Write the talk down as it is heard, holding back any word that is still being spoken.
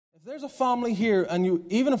If there's a family here, and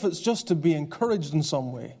even if it's just to be encouraged in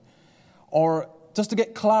some way, or just to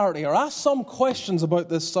get clarity, or ask some questions about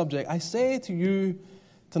this subject, I say to you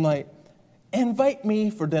tonight, invite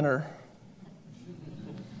me for dinner.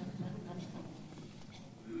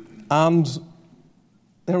 And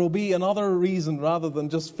there will be another reason, rather than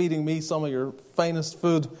just feeding me some of your finest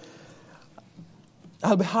food.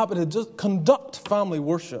 I'll be happy to just conduct family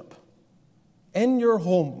worship in your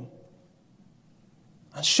home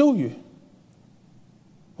and show you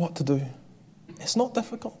what to do. It's not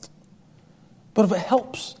difficult. But if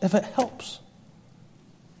it helps,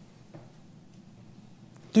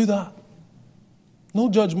 do that. No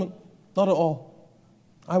judgment, not at all.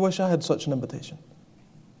 I wish I had such an invitation.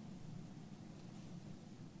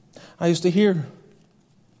 I used to hear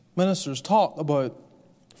ministers talk about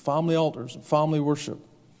family altars and family worship.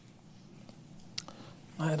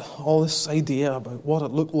 I had all this idea about what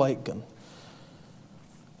it looked like, and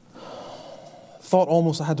thought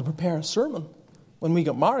almost I had to prepare a sermon when we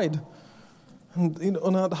got married. And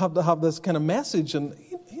I'd have to have this kind of message, and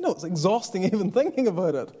it's exhausting even thinking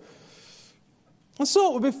about it. And so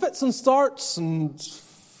it would be fits and starts, and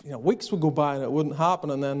weeks would go by and it wouldn't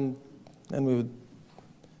happen, and then we would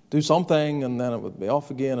do something, and then it would be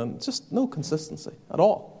off again, and just no consistency at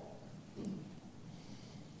all.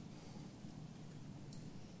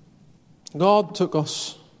 God took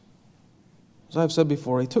us, as I've said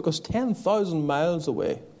before, He took us 10,000 miles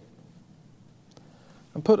away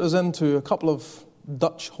and put us into a couple of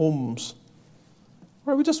Dutch homes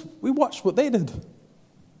where we watched what they did.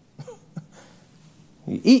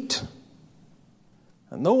 You eat,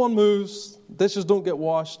 and no one moves, dishes don't get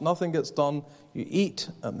washed, nothing gets done. You eat,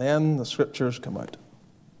 and then the scriptures come out.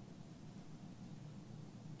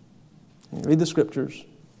 You read the scriptures,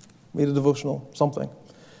 read a devotional, something,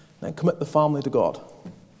 then commit the family to God.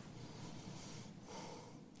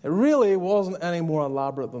 It really wasn't any more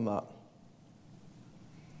elaborate than that.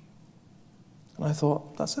 And I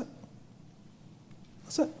thought, that's it.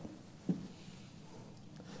 That's it.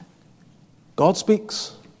 God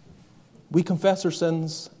speaks. We confess our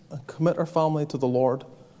sins and commit our family to the Lord.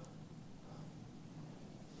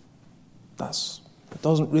 It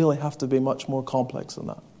doesn't really have to be much more complex than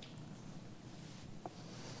that.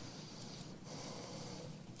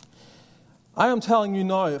 I am telling you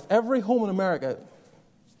now, if every home in America,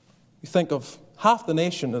 you think of half the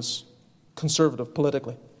nation as conservative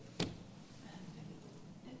politically,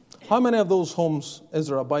 how many of those homes is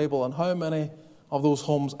there a Bible, and how many of those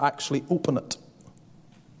homes actually open it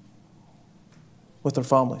with their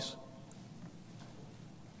families?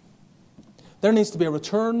 There needs to be a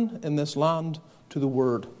return in this land to the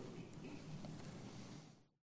Word.